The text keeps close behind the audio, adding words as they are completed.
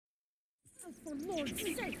For Lord's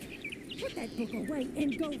sake, put that book away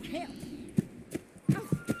and go help. Oh,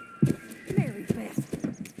 Mary Beth.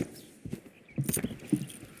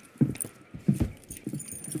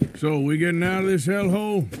 So, we getting out of this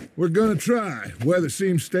hellhole? We're gonna try. Weather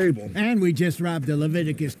seems stable. And we just robbed a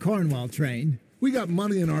Leviticus Cornwall train. We got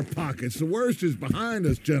money in our pockets. The worst is behind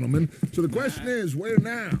us, gentlemen. So the question is, where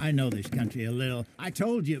now? I know this country a little. I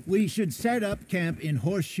told you, we should set up camp in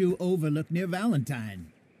Horseshoe Overlook near Valentine.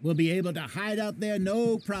 We'll be able to hide out there,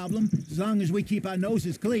 no problem, as long as we keep our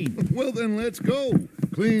noses clean. Well, then let's go.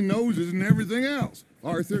 Clean noses and everything else.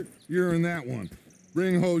 Arthur, you're in that one.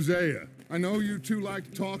 Bring Hosea. I know you two like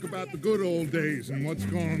to talk about the good old days and what's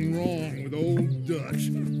gone wrong with old Dutch.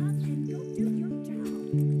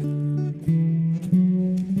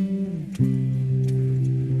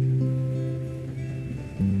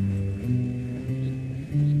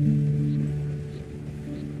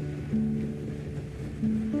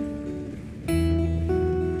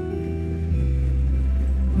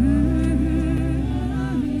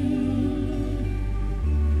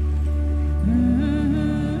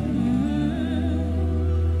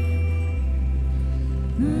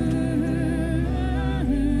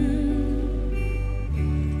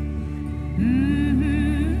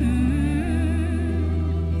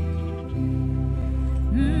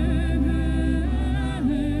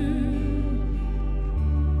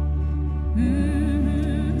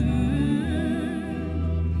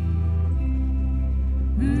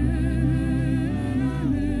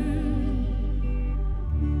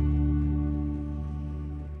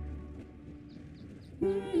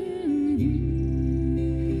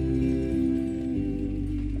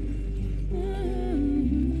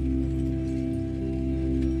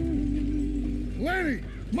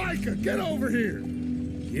 Get over here!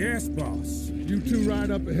 Yes, boss. You two ride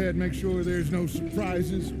up ahead, make sure there's no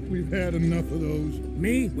surprises. We've had enough of those.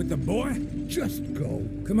 Me? With the boy? Just go.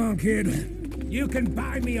 Come on, kid. You can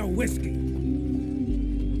buy me a whiskey.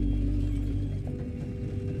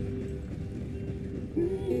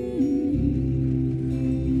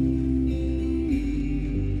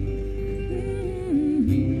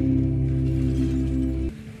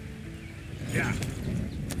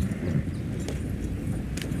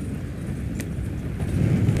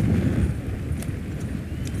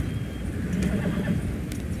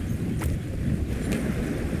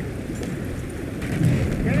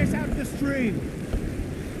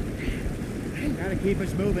 Keep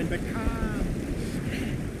us moving, but calm.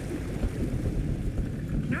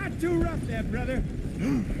 Not too rough there, brother.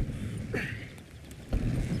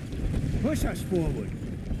 Push us forward.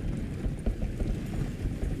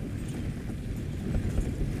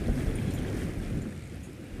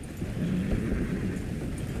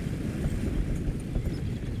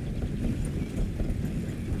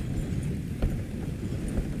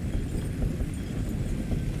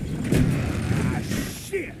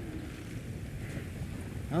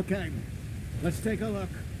 Okay, let's take a look.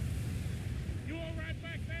 You all right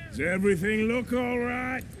back there? Does everything look all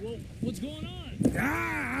right? Well, what's going on?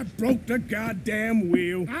 I broke the goddamn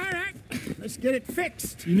wheel. All right, let's get it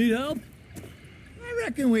fixed. You need help? I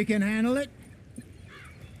reckon we can handle it.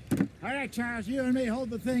 All right, Charles, you and me hold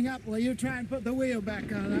the thing up while you try and put the wheel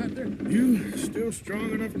back on, Arthur. You still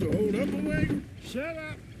strong enough to hold up a wagon? Shut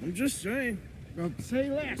up. I'm just saying. Well, say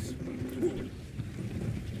less.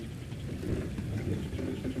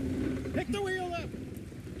 Pick the wheel up!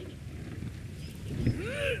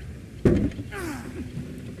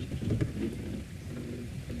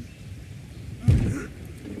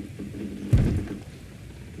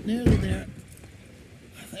 Nearly there.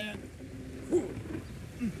 There.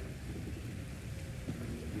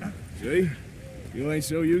 See? You ain't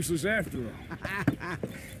so useless after all.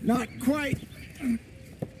 Not quite.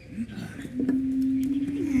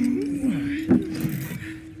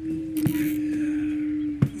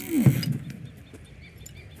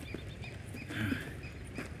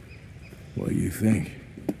 What do you think?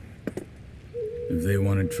 If they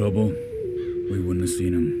wanted trouble, we wouldn't have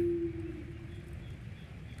seen them.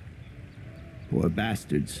 Poor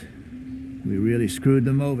bastards. We really screwed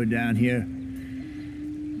them over down here.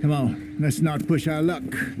 Come on, let's not push our luck.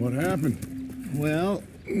 What happened? Well,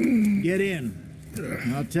 get in.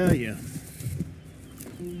 I'll tell you.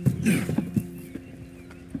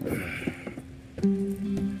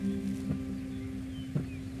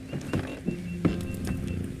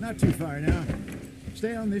 Not too far now.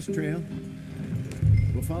 Stay on this trail.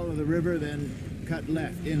 We'll follow the river, then cut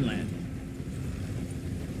left inland.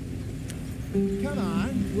 Come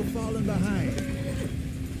on, we're falling behind.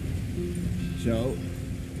 So,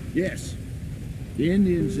 yes, the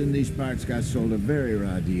Indians in these parts got sold a very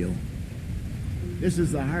raw deal. This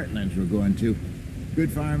is the heartlands we're going to.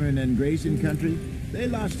 Good farming and grazing country. They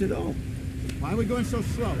lost it all. Why are we going so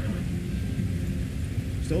slow?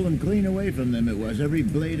 Stolen clean away from them it was, every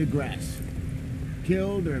blade of grass.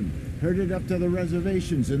 Killed or herded up to the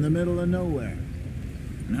reservations in the middle of nowhere.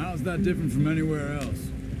 And how's that different from anywhere else?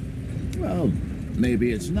 Well,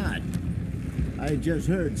 maybe it's not. I just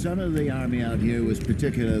heard some of the army out here was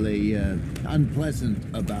particularly unpleasant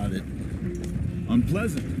about it.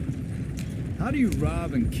 Unpleasant? How do you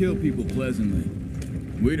rob and kill people pleasantly?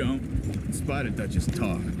 We don't, in spite of Dutch's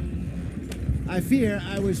talk. I fear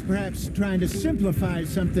I was perhaps trying to simplify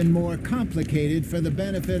something more complicated for the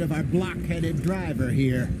benefit of our block-headed driver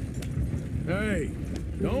here. Hey,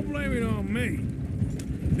 don't blame it on me.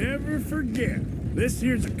 Never forget, this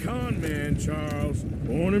here's a con man, Charles,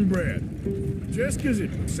 born and bred. Just 'cause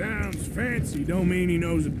it sounds fancy don't mean he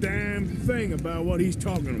knows a damn thing about what he's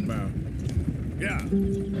talking about. Yeah.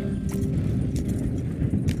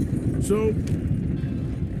 So,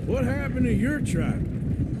 what happened to your tribe?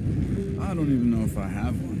 I don't even know if I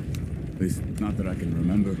have one. At least, not that I can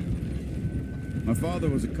remember. My father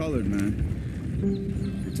was a colored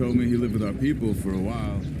man. He told me he lived with our people for a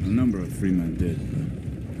while. A number of free men did.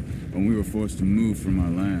 When we were forced to move from our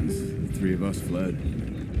lands, the three of us fled.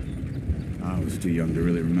 I was too young to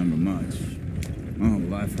really remember much. My whole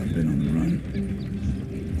life I've been on the run.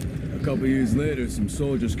 A couple years later, some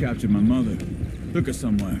soldiers captured my mother. Took her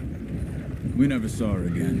somewhere. We never saw her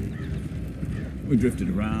again. We drifted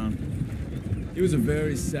around. He was a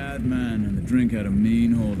very sad man, and the drink had a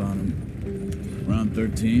mean hold on him. Around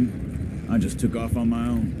 13, I just took off on my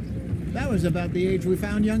own. That was about the age we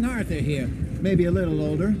found young Arthur here. Maybe a little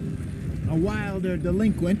older. A wilder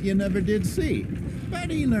delinquent you never did see. But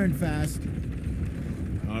he learned fast.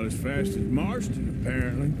 Not as fast as Marston,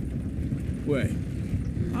 apparently. Wait,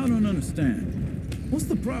 I don't understand. What's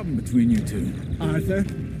the problem between you two? Arthur?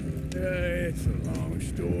 It's a long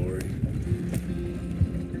story.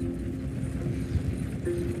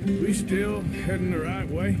 We still heading the right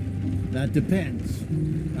way? That depends.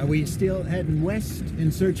 Are we still heading west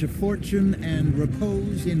in search of fortune and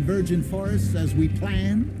repose in virgin forests as we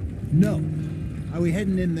planned? No. Are we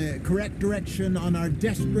heading in the correct direction on our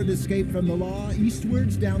desperate escape from the law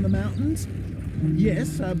eastwards down the mountains?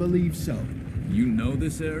 Yes, I believe so. You know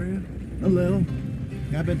this area? A little.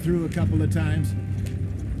 I've been through a couple of times.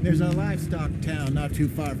 There's a livestock town not too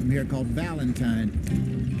far from here called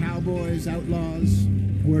Valentine. Cowboys, outlaws,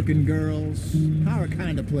 working girls, our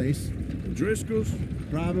kind of place. Driscoll's?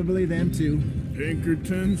 Probably them too.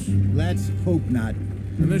 Pinkertons? Let's hope not.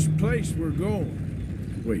 And this place we're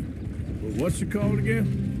going. Wait, what's it called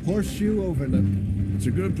again? Horseshoe Overlook. It's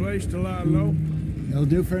a good place to lie low? It'll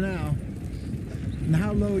do for now. And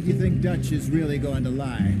how low do you think Dutch is really going to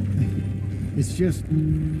lie? It's just,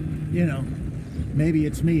 you know, maybe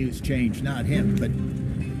it's me who's changed, not him, but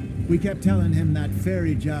we kept telling him that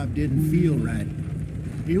ferry job didn't feel right.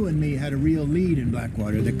 You and me had a real lead in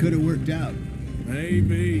Blackwater that could have worked out.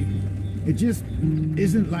 Maybe. It just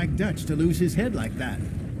isn't like Dutch to lose his head like that.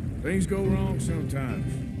 Things go wrong sometimes.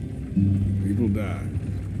 People die.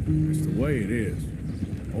 It's the way it is.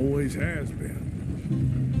 Always has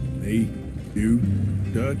been. Me, you,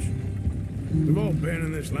 Dutch. We've all been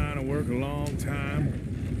in this line of work a long time.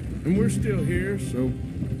 And we're still here, so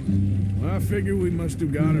I figure we must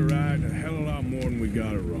have got it right a hell of a lot more than we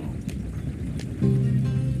got it wrong.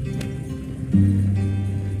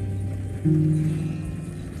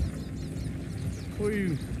 What are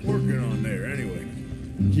you working on there, anyway?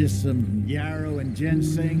 Just some yarrow and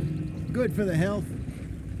ginseng. Good for the health.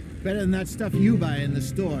 Better than that stuff you buy in the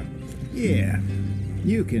store. Yeah,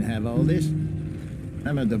 you can have all this.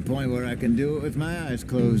 I'm at the point where I can do it with my eyes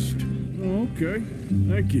closed. Oh, okay.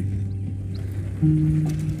 Thank you.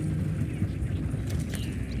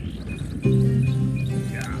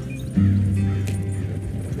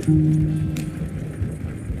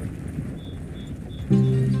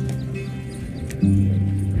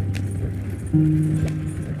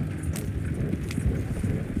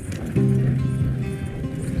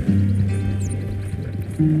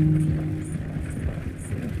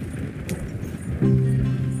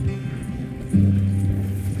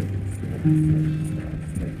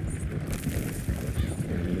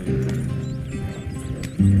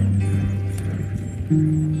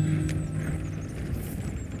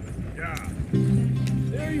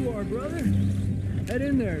 There you are, brother. Head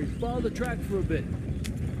in there. Follow the track for a bit.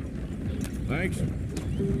 Thanks.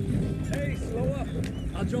 Hey, slow up.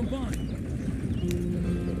 I'll jump on.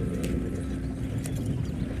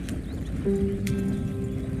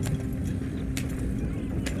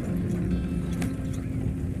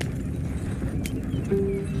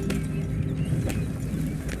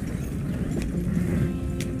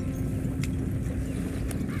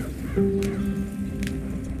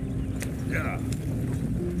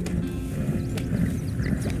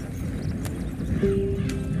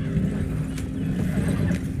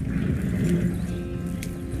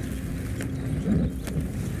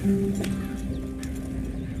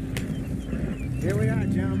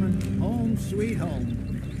 sweet home.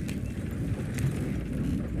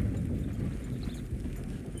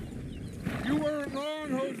 You weren't wrong,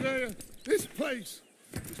 Hosea. This place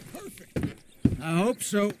is perfect. I hope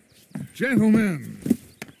so. Gentlemen,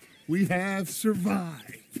 we have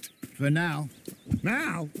survived. For now.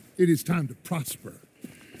 Now, it is time to prosper.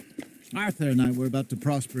 Arthur and I were about to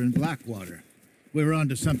prosper in Blackwater. We were on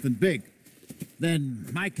to something big. Then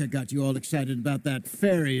Micah got you all excited about that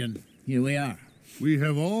ferry, and here we are. We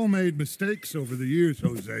have all made mistakes over the years,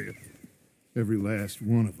 Hosea. Every last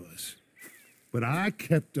one of us. But I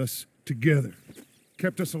kept us together.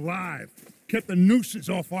 Kept us alive. Kept the nooses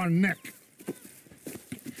off our neck.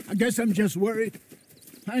 I guess I'm just worried.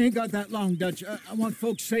 I ain't got that long, Dutch. I want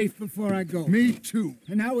folks safe before I go. Me too.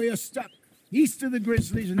 And now we are stuck. East of the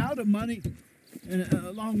Grizzlies and out of money. And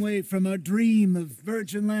a long way from our dream of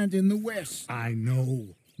virgin land in the west. I know,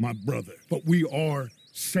 my brother. But we are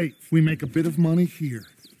safe. We make a bit of money here.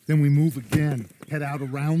 Then we move again. Head out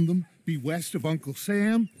around them. Be west of Uncle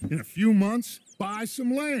Sam. In a few months, buy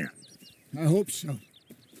some land. I hope so.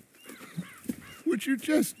 Would you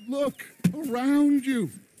just look around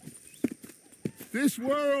you? This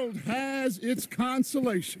world has its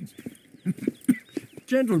consolations.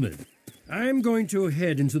 Gentlemen, I'm going to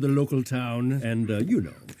head into the local town and,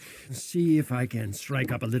 see if I can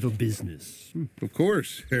strike up a little business. Of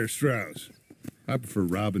course, Herr Strauss. I prefer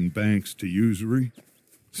robbing banks to usury.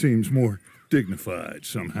 Seems more dignified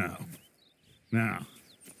somehow. Now,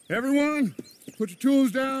 everyone, put your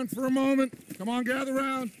tools down for a moment. Come on, gather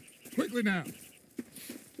round. Quickly now.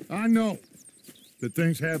 I know that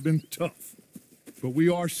things have been tough, but we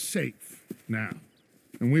are safe now,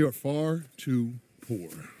 and we are far too poor.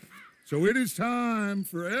 So it is time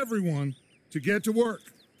for everyone to get to work.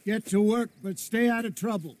 Get to work, but stay out of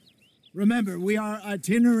trouble. Remember, we are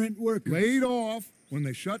itinerant workers. Laid off when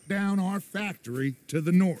they shut down our factory to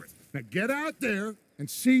the north. Now get out there and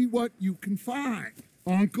see what you can find.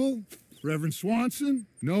 Uncle, Reverend Swanson,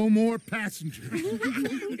 no more passengers.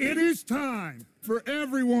 It is time for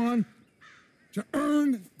everyone to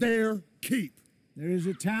earn their keep. There is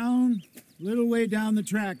a town a little way down the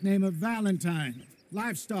track named Valentine.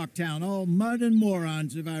 Livestock town, all mud and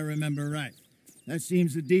morons, if I remember right. That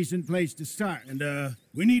seems a decent place to start. And,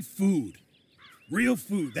 we need food. Real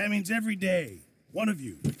food. That means every day. One of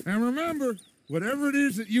you. And remember, whatever it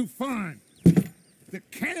is that you find, the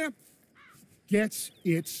camp gets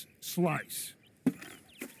its slice.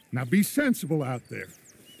 Now be sensible out there.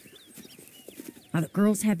 Now the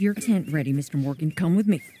girls have your tent ready, Mr. Morgan. Come with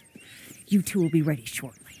me. You two will be ready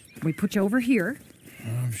shortly. We put you over here.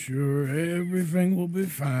 I'm sure everything will be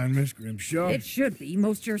fine, Miss Grimshaw. It should be.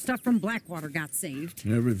 Most of your stuff from Blackwater got saved.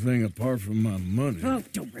 Everything apart from my money. Oh,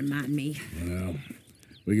 don't remind me. Well,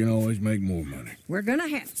 we can always make more money. We're gonna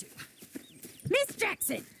have to. Miss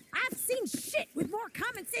Jackson, I've seen shit with more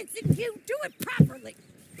common sense than you. Do it properly.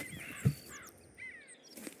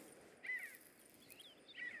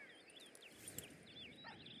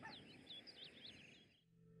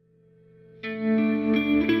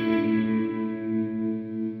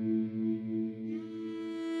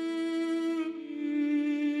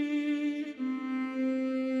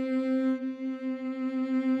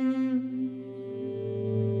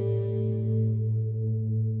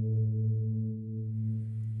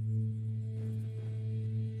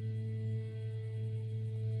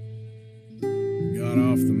 Got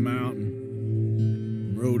off the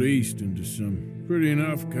mountain, rode east into some pretty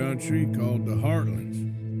enough country called the Heartlands.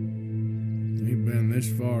 Ain't been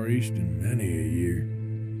this far east in many a year.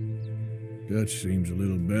 Dutch seems a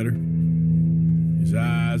little better. His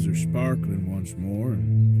eyes are sparkling once more,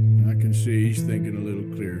 and I can see he's thinking a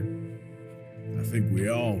little clearer. I think we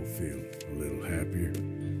all feel a little happier,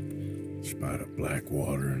 in spite of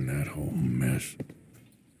Blackwater and that whole mess.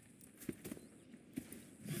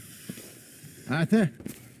 Arthur?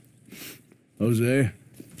 Jose?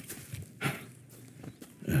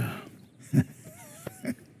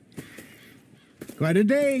 Quite a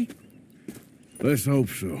day. Let's hope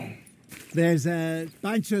so. There's a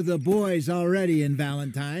bunch of the boys already in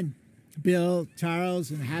Valentine. Bill,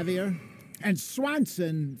 Charles, and Javier. And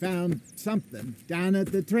Swanson found something down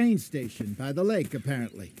at the train station by the lake,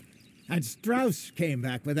 apparently. And Strauss came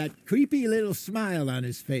back with that creepy little smile on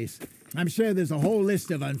his face. I'm sure there's a whole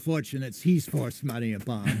list of unfortunates he's forced money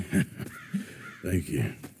upon. Thank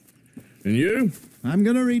you. And you? I'm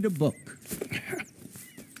gonna read a book.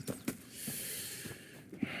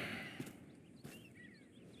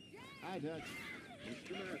 Hi, Dutch.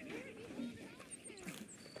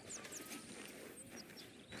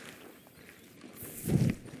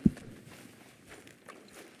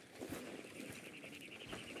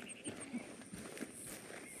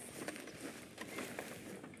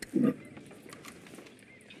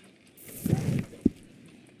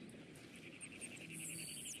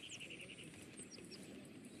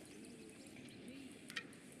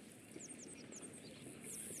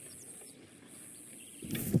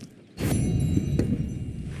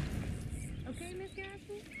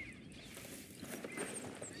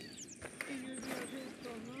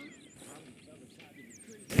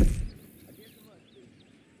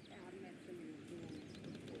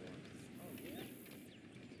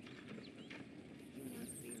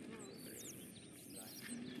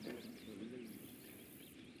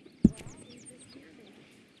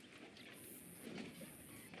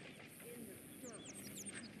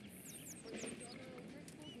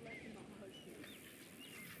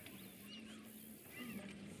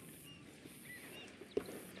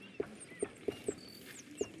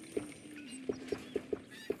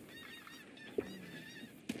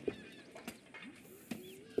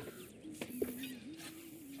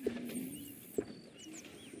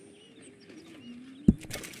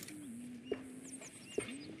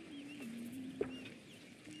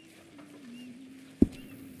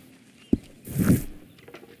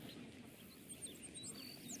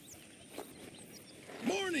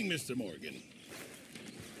 Mr. Morgan.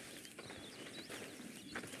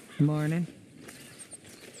 Morning.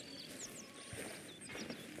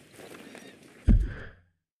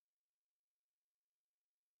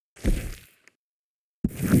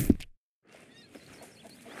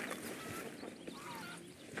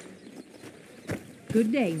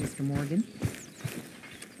 Good day, Mr. Morgan.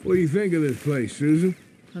 What do you think of this place, Susan?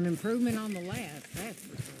 An improvement on the last, that's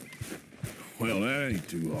for sure. Well, that ain't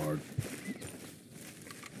too hard.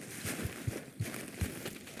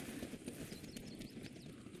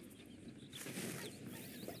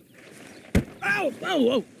 Ow! Oh,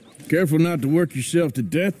 oh! Careful not to work yourself to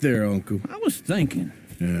death there, Uncle. I was thinking.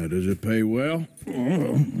 Yeah, does it pay well?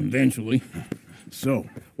 Oh, eventually. So,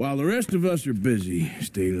 while the rest of us are busy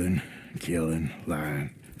stealing, killing,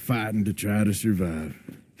 lying, fighting to try to survive,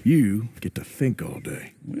 you get to think all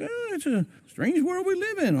day. Well, it's a strange world we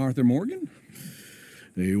live in, Arthur Morgan.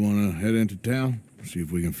 Do you want to head into town? See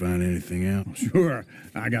if we can find anything out? Sure.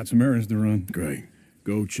 I got some errands to run. Great.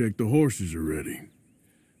 Go check the horses are ready.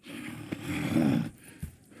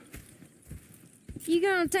 You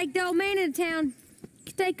gonna take the old man into town?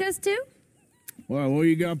 Take us too? Well, what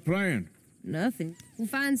you got planned? Nothing. We'll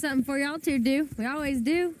find something for y'all to do. We always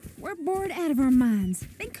do. We're bored out of our minds.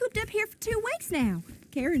 Been cooped up here for 2 weeks now.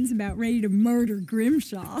 Karen's about ready to murder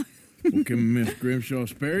Grimshaw. Well, can Miss Grimshaw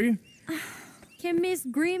spare you? Can Miss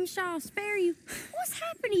Grimshaw spare you? What's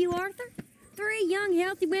happened to you, Arthur? 3 young,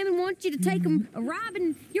 healthy women want you to take them a ride,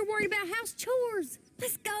 and you're worried about house chores.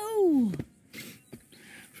 Let's go.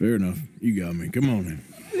 Fair enough. You got me. Come on in.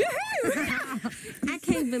 I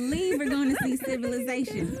can't believe we're going to see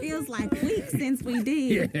civilization. Feels like weeks since we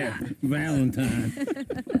did. Yeah, Valentine.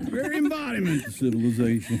 Very embodiment of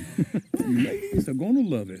civilization. You ladies are going to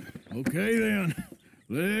love it. Okay, then.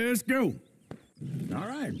 Let's go. All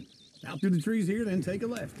right. Out through the trees here, then take a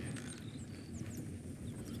left.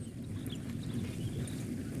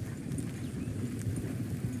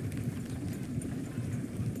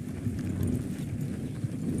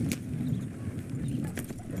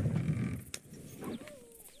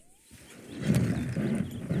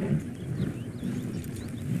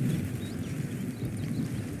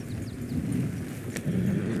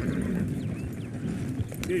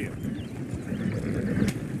 Here.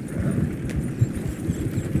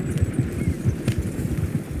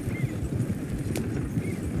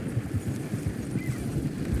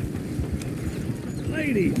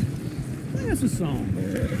 Ladies, play us a song.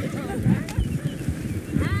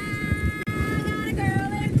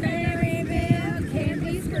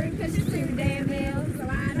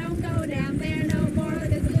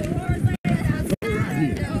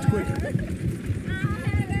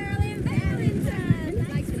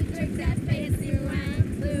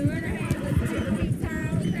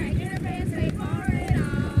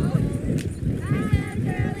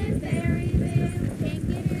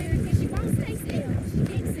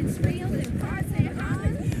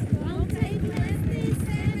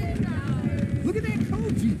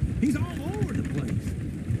 He's all over the place.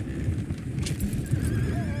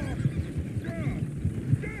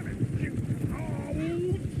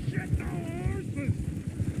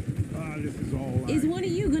 This is all right. Is one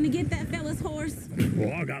of you going to get that fella's horse?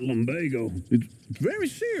 Well, I got lumbago. It's very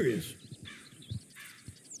serious.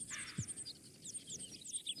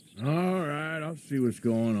 All right, I'll see what's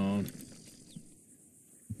going on.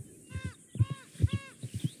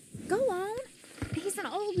 Go on. He's an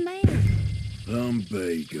old man.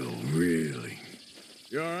 Lumbago, really?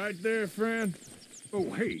 You all right there, friend?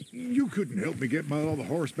 Oh, hey, you couldn't help me get my other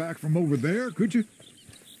horse back from over there, could you?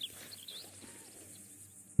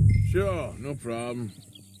 Sure, no problem.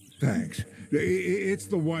 Thanks. It's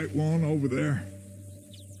the white one over there.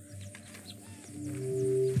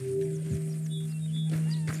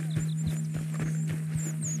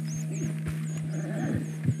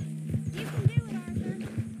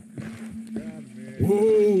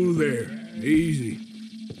 Whoa there. Easy.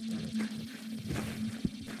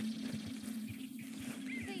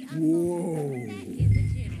 Whoa.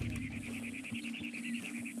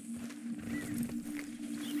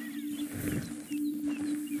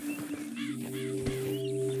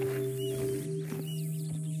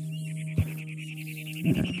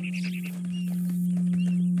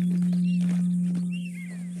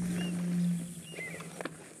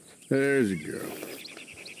 There's a girl.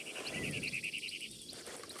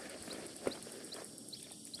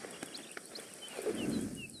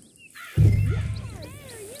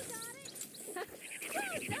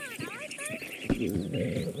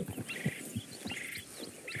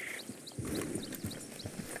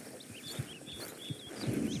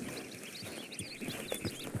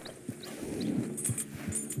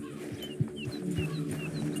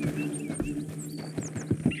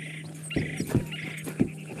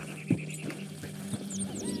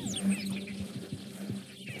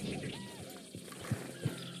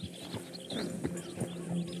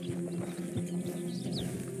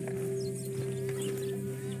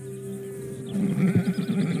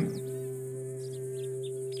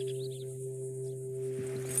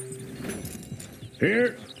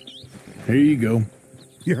 Here you go.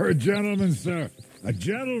 You're a gentleman, sir. A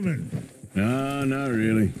gentleman. No, not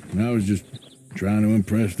really. I was just trying to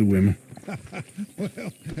impress the women.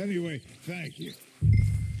 Well, anyway, thank you.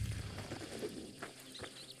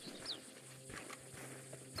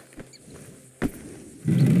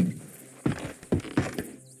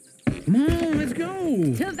 Come on, let's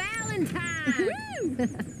go. To Valentine!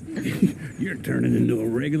 You're turning into a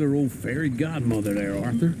regular old fairy godmother there,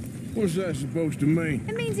 Arthur. What's that supposed to mean?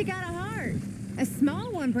 It means you got a heart. A small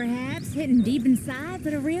one, perhaps, hidden deep inside,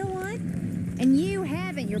 but a real one. And you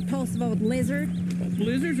haven't, you repulsive old lizard.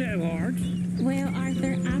 Lizards have hearts. Well,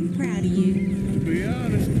 Arthur, I'm proud of you. To be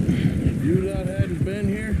honest, if you lot hadn't been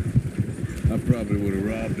here, I probably would have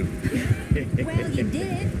robbed him. Well, you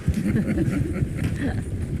did.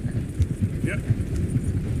 Yep.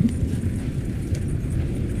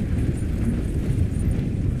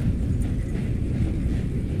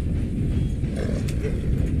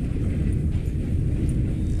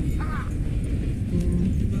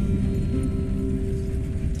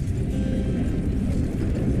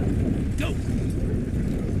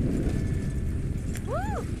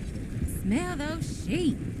 Smell those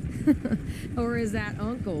sheep. Or is that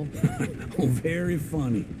Uncle? Oh, very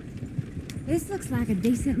funny. This looks like a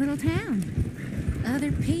decent little town.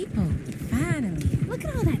 Other people, finally. Look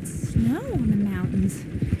at all that snow on the mountains.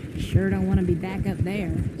 Sure don't want to be back up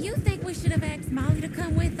there. You think we should have asked Molly to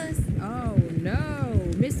come with us? Oh,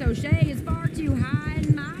 no. Miss O'Shea is far too high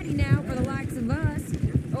and mighty now for the likes of us.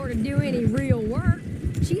 Or to do any real work.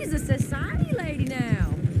 She's a society lady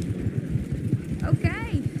now.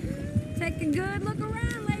 Okay. Take a good look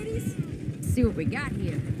around, ladies. See what we got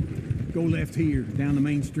here. Go left here, down the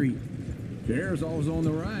main street. There's always on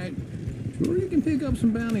the right. Sure, you can pick up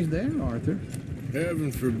some bounties there, Arthur.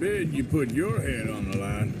 Heaven forbid you put your head on the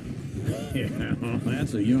line. Yeah,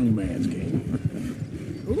 that's a young man's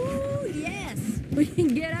game. Ooh, yes. We can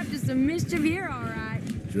get up to some mischief here, all right.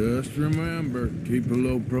 Just remember, keep a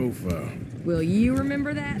low profile. Will you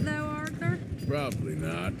remember that, though, Arthur? Probably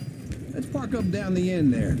not. Let's park up down the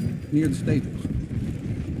end there, near the stables.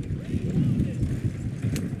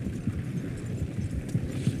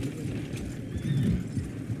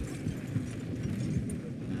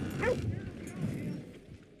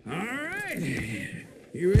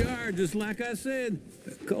 Here we are, just like I said,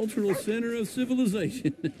 the cultural center of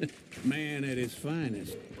civilization. Man at his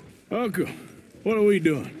finest. Uncle, what are we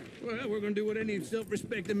doing? Well, we're gonna do what any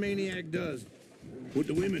self-respecting maniac does. Put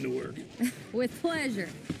the women to work. With pleasure.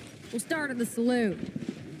 We'll start at the saloon.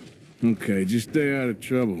 Okay, just stay out of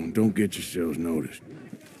trouble and don't get yourselves noticed.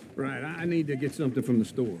 Right, I need to get something from the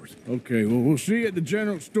stores. Okay, well, we'll see you at the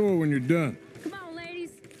general store when you're done. Come on,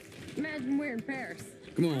 ladies. Imagine we're in Paris.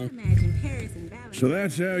 Come on. Imagine Paris and Valentine. So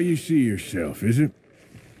that's how you see yourself, is it?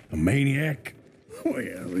 A maniac?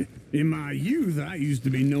 Well, in my youth, I used to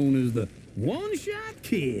be known as the one-shot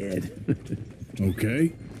kid.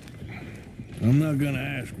 Okay. I'm not gonna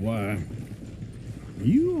ask why.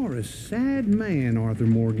 You are a sad man, Arthur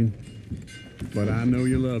Morgan. But I know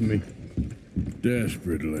you love me.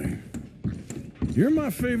 Desperately. You're my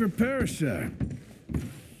favorite parasite.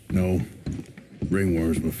 No.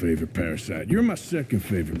 Ringworm's my favorite parasite. You're my second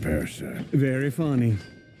favorite parasite. Very funny.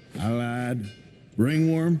 I lied.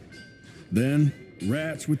 Ringworm, then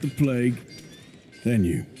rats with the plague, then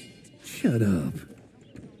you. Shut up.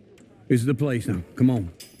 This is the place now. Come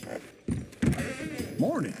on.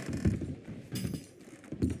 Morning.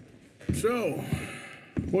 So,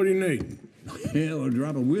 what do you need? Hell, a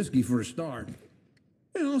drop of whiskey for a start.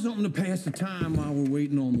 You know, something to pass the time while we're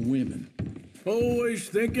waiting on the women. Always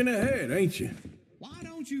thinking ahead, ain't you? Why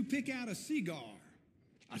don't you pick out a cigar?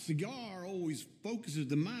 A cigar always focuses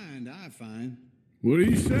the mind, I find. What are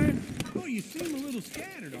you saying? Oh, you seem a little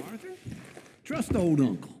scattered, Arthur. Trust old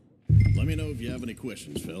uncle. Let me know if you have any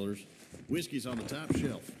questions, fellers. Whiskey's on the top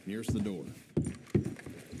shelf, nearest the door.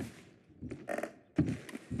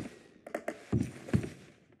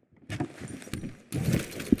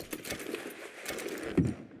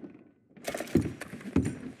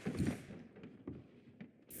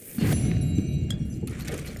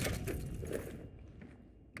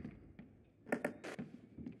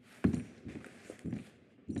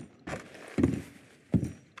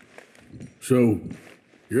 So,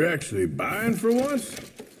 you're actually buying for once?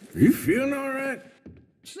 Are you feeling all right?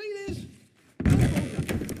 See this?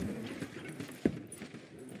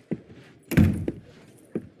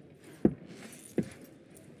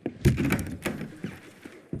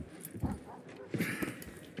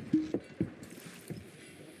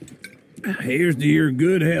 Here's to your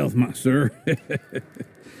good health, my sir.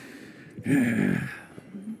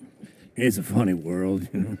 It's a funny world,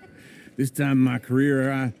 you know. This time in my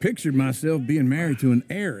career, I pictured myself being married to an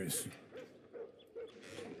heiress.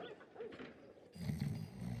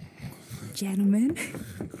 Gentlemen,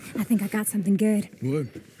 I think I got something good. What?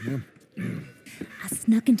 Yeah. I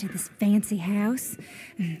snuck into this fancy house,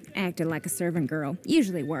 acted like a servant girl.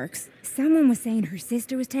 Usually works. Someone was saying her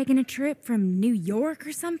sister was taking a trip from New York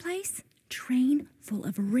or someplace. Train full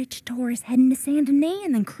of rich tourists heading to Saint Denis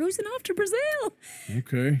and then cruising off to Brazil.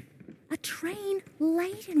 Okay. A train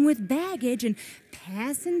laden with baggage and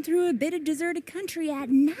passing through a bit of deserted country at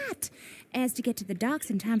night as to get to the docks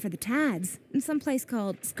in time for the tides in some place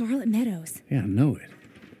called Scarlet Meadows. Yeah, I know it.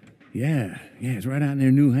 Yeah, it's right out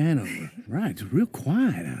near New Hanover. Right, it's real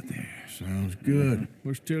quiet out there. Sounds good.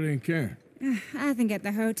 Where's Tilly and Karen? I think at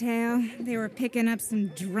the hotel. They were picking up some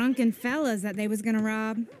drunken fellas that they was gonna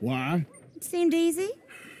rob. Why? It seemed easy.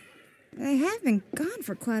 They have been gone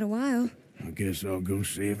for quite a while. I guess I'll go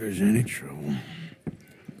see if there's any trouble.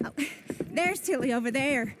 Oh, there's Tilly over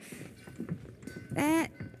there. That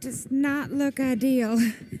does not look ideal.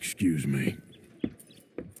 Excuse me. Get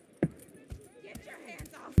your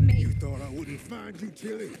hands off me. You thought I wouldn't find you,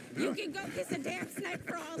 Tilly? You can go kiss a damn snake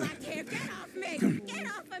for all I care. Get off me. Get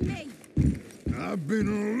off of me. I've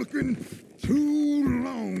been looking too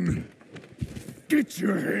long. Get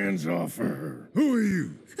your hands off of her. Who are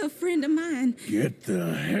you? A friend of mine. Get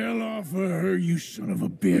the hell off of her, you son of a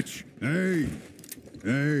bitch. Hey,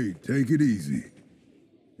 take it easy.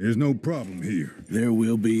 There's no problem here. There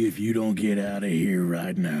will be if you don't get out of here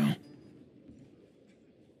right now.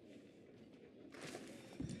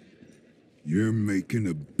 You're making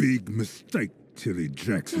a big mistake, Tilly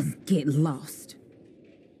Jackson. Just get lost.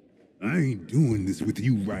 I ain't doing this with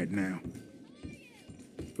you right now.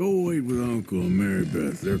 Go wait with Uncle and Mary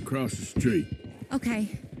Beth. They're across the street.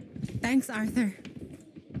 Okay. Thanks, Arthur.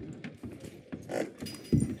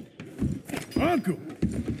 Uncle!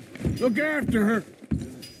 Look after her.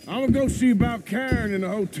 I'm gonna go see about Karen in the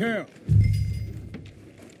hotel.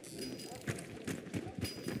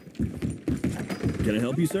 Can I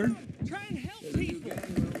help you, sir? Try and help people.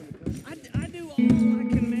 I do all I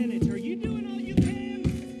can manage. Are you doing all you can?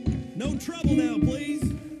 No trouble now, please.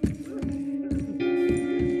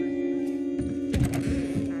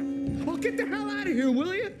 Oh, get the hell out of here,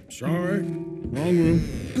 will you? Sorry. Wrong room.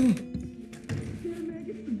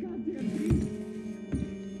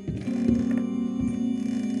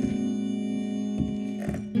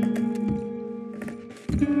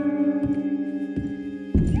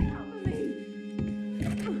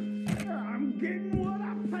 I'm getting what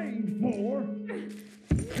I paid for.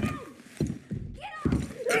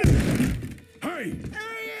 Hey!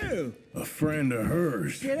 A friend of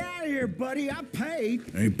hers. Get out of here, buddy. I paid.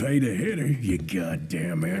 Ain't paid to hit her, you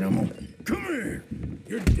goddamn animal. Come here.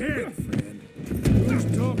 You're dead, friend. Who's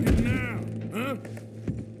talking now, huh?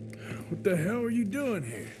 What the hell are you doing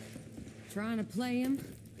here? Trying to play him.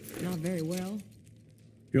 Not very well.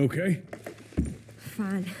 You okay?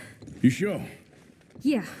 Fine. You sure?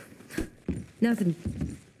 Yeah. Nothing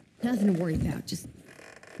to worry about. Just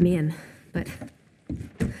men. But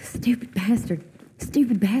stupid bastard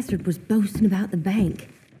was boasting about the bank.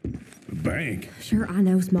 The bank? Sure, I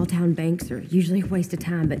know small town banks are usually a waste of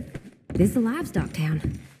time, but this is a livestock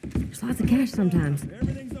town. There's lots of cash sometimes.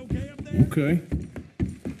 Everything's okay up there? Okay.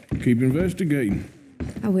 Keep investigating.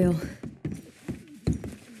 I will.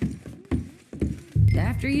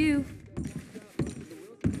 After you.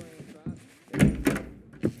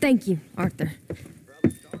 Thank you, Arthur.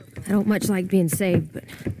 I don't much like being saved, but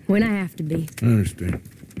when I have to be. I understand.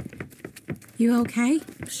 You okay?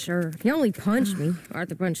 Sure. He only punched me.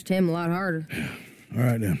 Arthur punched him a lot harder. All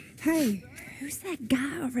right, then. Hey, who's that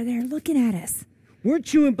guy over there looking at us?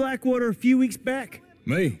 Weren't you in Blackwater a few weeks back?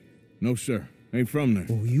 Me? No, sir. Ain't from there.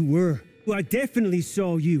 Oh, you were. Well, I definitely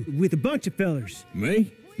saw you with a bunch of fellers.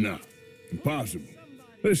 Me? No. Impossible.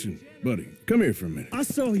 Listen, buddy, come here for a minute. I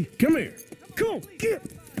saw you. Come here. Come on, get.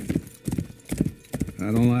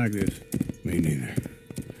 I don't like this. Me neither.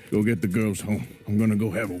 Go get the girls home. I'm gonna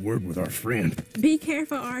go have a word with our friend. Be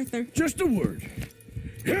careful, Arthur. Just a word.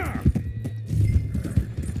 Yeah.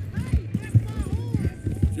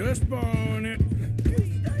 Just borrowing it. You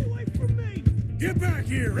stay away from me. Get back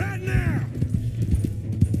here right now.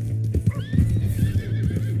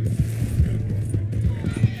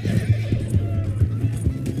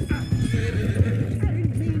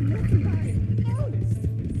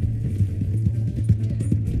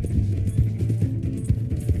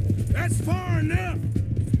 That's far enough.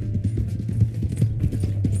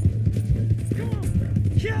 Come on.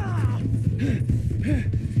 Yeah.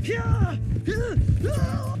 Yeah.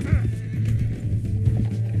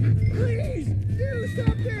 Please do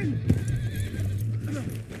something.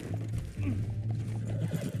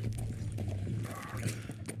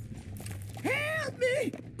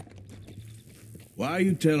 Why are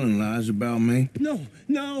you telling lies about me? No.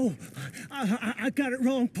 I got it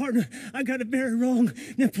wrong, partner. I got it very wrong.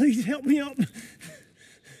 Now, please help me up.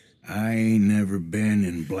 I ain't never been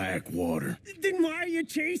in Blackwater. Then why are you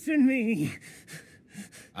chasing me?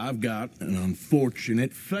 I've got an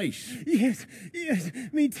unfortunate face. Yes,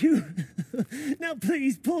 me too. Now,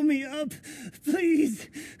 please, pull me up. Please.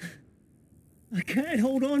 I can't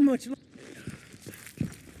hold on much longer.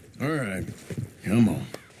 All right, come on.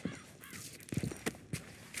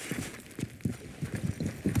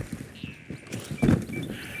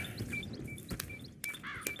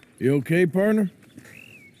 You okay, partner?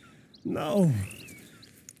 No,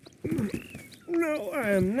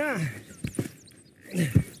 I am not.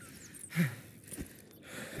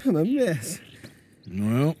 I'm a mess.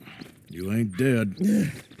 Well, you ain't dead.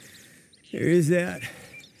 There is that.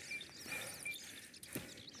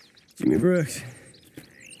 Jimmy Brooks.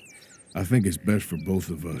 I think it's best for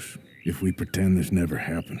both of us if we pretend this never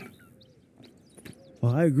happened.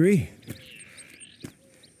 Well, I agree.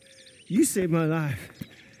 You saved my life.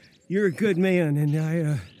 You're a good man,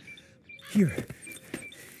 and here.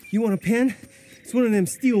 You want a pen? It's one of them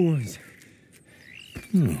steel ones.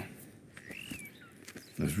 Oh.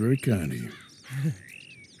 That's very kind of you.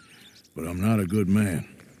 But I'm not a good man,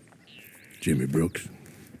 Jimmy Brooks.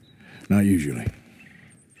 Not usually.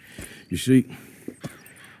 You see,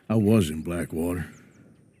 I was in Blackwater.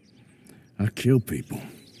 I killed people.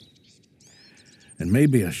 And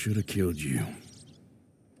maybe I should have killed you.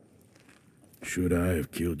 Should I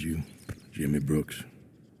have killed you, Jimmy Brooks?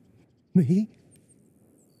 Me?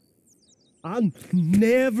 I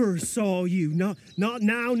never saw you. Not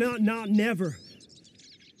now, not never.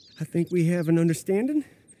 I think we have an understanding.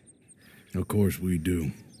 Of course we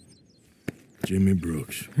do. Jimmy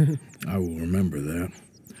Brooks. I will remember that.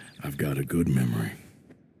 I've got a good memory.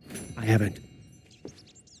 I haven't.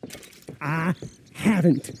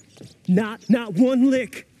 Not one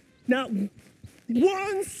lick. Not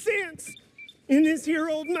 1 cent in this here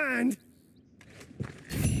old mind.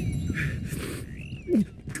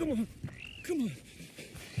 Come on. You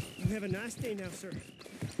have a nice day now, sir.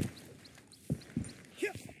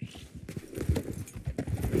 Here.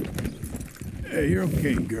 Hey, you're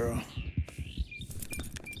okay, girl.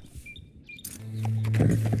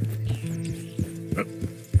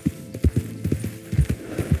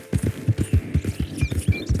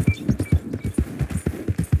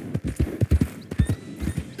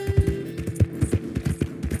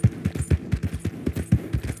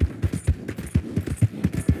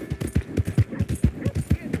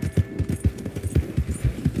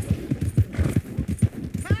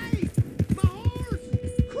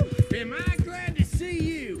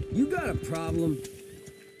 Problem.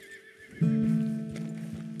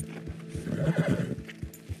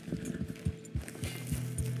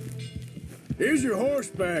 Here's your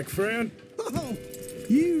horseback, friend. Oh,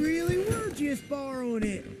 you really were just borrowing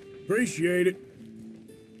it. Appreciate it.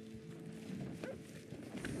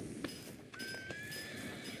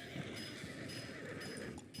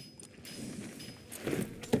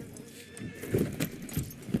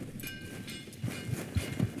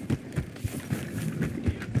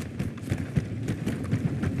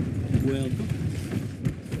 Welcome.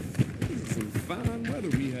 Some fine weather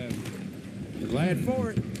we have. Glad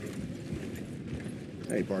for it.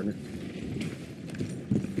 Hey, partner.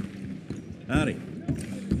 Howdy.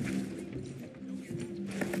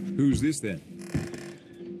 Who's this then?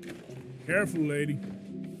 Careful, lady.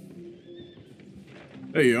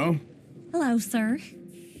 Hey, y'all. Hello, sir.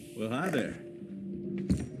 Well, hi there.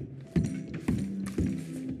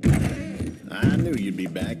 I knew you'd be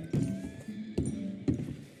back.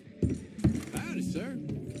 Howdy, sir.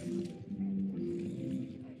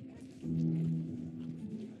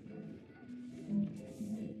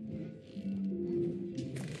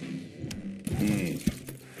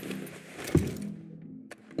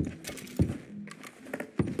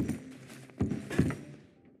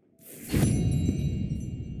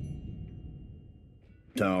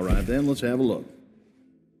 All right, then, let's have a look.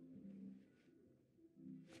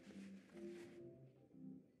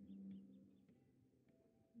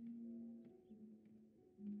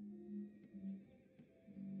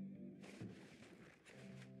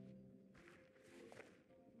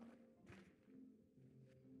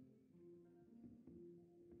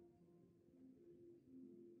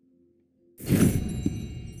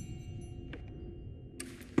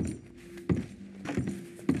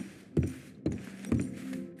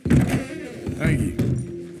 Hey,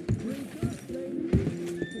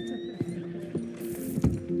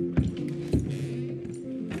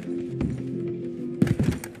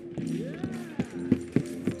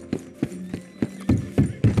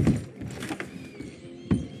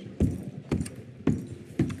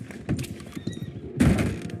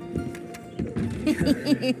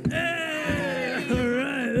 Hey, all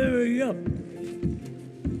right, there we go.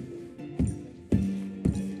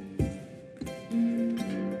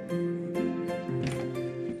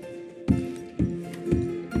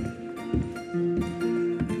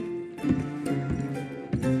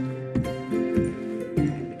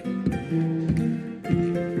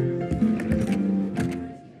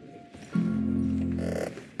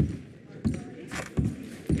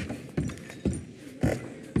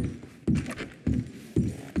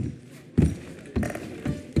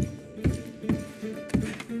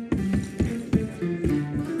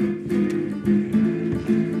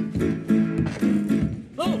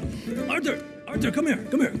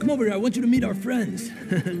 Come over here. I want you to meet our friends.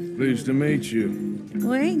 Pleased to meet you.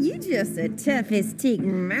 Well, ain't you just the toughest teak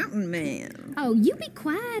mountain man? Oh, you be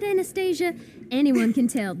quiet, Anastasia. Anyone can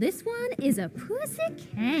tell this one is a pussy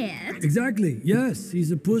cat. Exactly. Yes,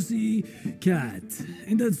 he's a pussy cat.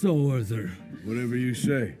 Ain't that so, Arthur? Whatever you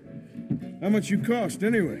say. How much you cost,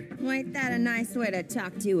 anyway? Well, ain't that a nice way to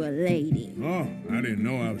talk to a lady? Oh, I didn't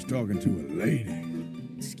know I was talking to a lady.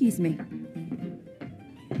 Excuse me.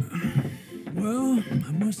 Well,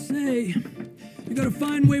 I must say, you got a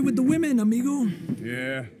fine way with the women, amigo.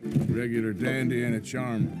 Yeah, regular dandy and a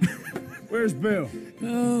charmer. Where's Bill?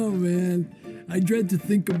 Oh, man, I dread to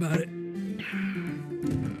think about it.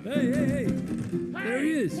 Hey! There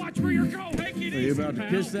he is. Watch where you're going. Take it easy, Are you about to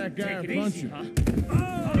pal. kiss that guy or punch him? Huh?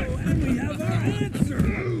 Oh, and we have our answer.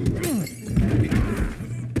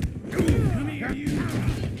 Come here, you.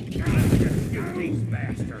 These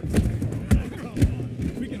bastards.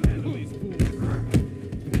 We can handle these fools.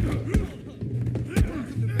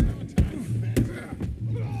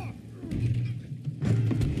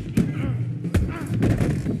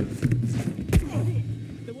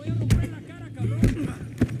 Te voy a romper la cara, cabrón.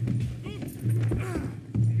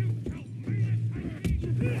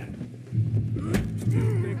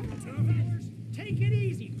 Take it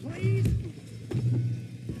easy, please.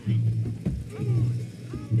 Come on,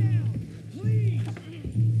 calm down, please.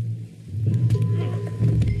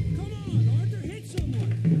 Come on, Arthur, hit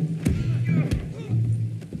someone.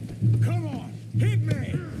 Come on, hit me.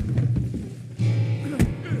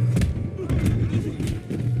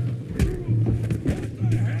 What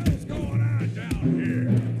the hell's going on down here?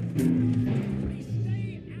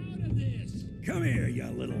 Stay out of this. Come here, you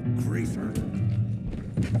little greaser.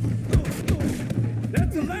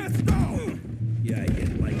 That's the last go! Yeah, you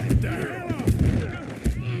like it there.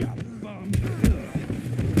 You bum.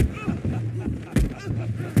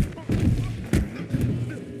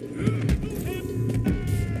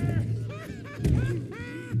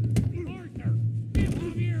 Arthur, give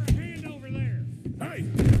Javier a hand over there. Hey,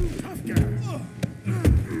 tough guy.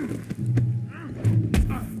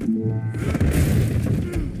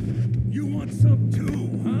 You want some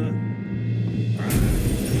too, huh?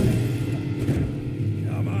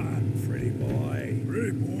 Come on, pretty boy.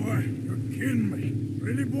 Pretty boy? You're kidding me.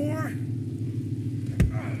 Pretty boy?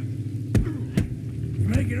 You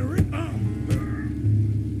making a real...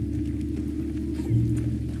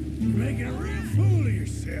 You're making a real fool of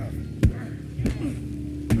yourself.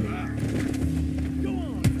 Go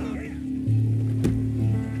on, Tommy.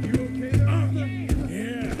 You okay there, Arthur?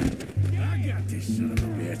 Yeah. I got this son of a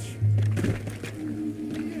bitch.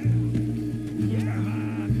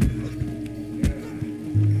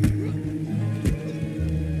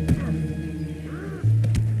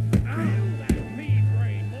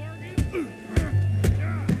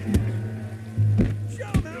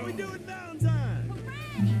 Show them how we do it Valentine.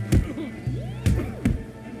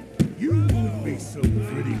 You won't be so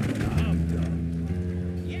pretty when I'm done.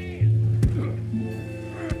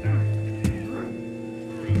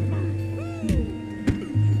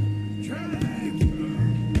 Try that again.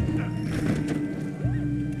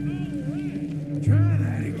 Try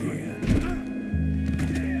that again.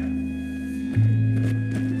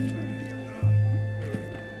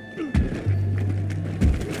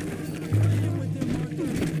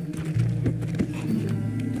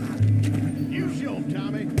 You show 'em,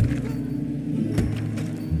 Tommy.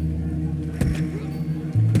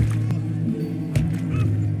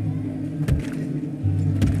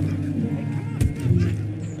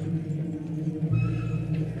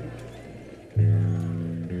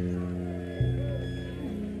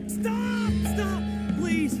 Stop! Stop!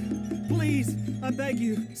 Please! Please! I beg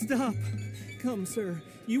you, stop. Come, sir.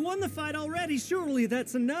 You won the fight already. Surely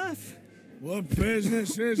that's enough. What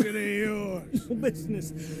business is it of yours? No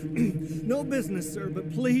business. No business, sir,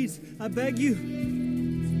 but please, I beg you.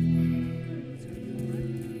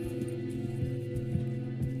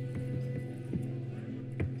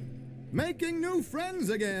 Making new friends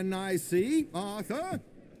again, I see, Arthur.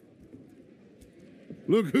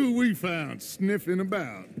 Look who we found sniffing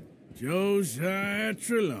about. Josiah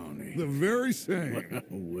Trelawney. The very same.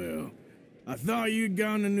 Well, I thought you'd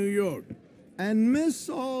gone to New York. And miss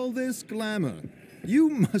all this glamour. You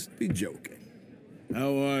must be joking.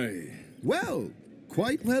 How are you? Well,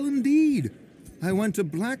 quite well indeed. I went to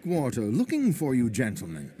Blackwater looking for you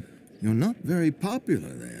gentlemen. You're not very popular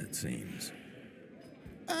there, it seems.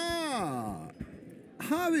 Ah,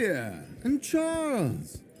 Javier and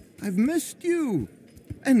Charles. I've missed you.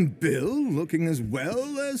 And Bill looking as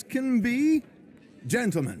well as can be.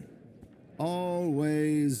 Gentlemen,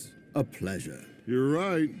 always a pleasure. You're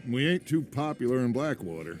right. We ain't too popular in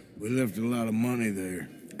Blackwater. We left a lot of money there.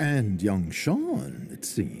 And young Sean, it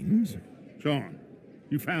seems. Sean,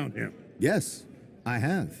 you found him? Yes, I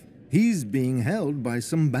have. He's being held by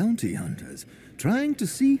some bounty hunters, trying to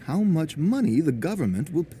see how much money the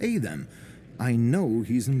government will pay them. I know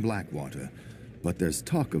he's in Blackwater, but there's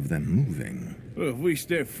talk of them moving. Well, if we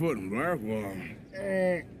step foot in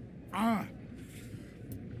Blackwater...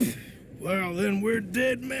 Well, then we're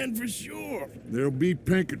dead men for sure. There'll be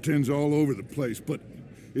Pinkertons all over the place, but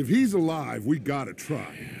if he's alive, we gotta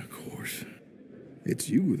try. Yeah, of course. It's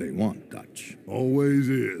you they want, Dutch. Always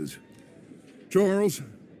is. Charles,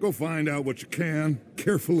 go find out what you can,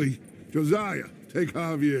 carefully. Josiah, take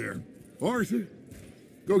Javier. Arthur,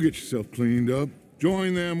 go get yourself cleaned up.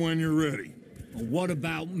 Join them when you're ready. Well, what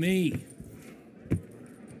about me?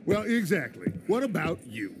 Well, exactly. What about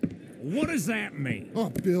you? What does that mean? Oh,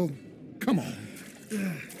 Bill, come on.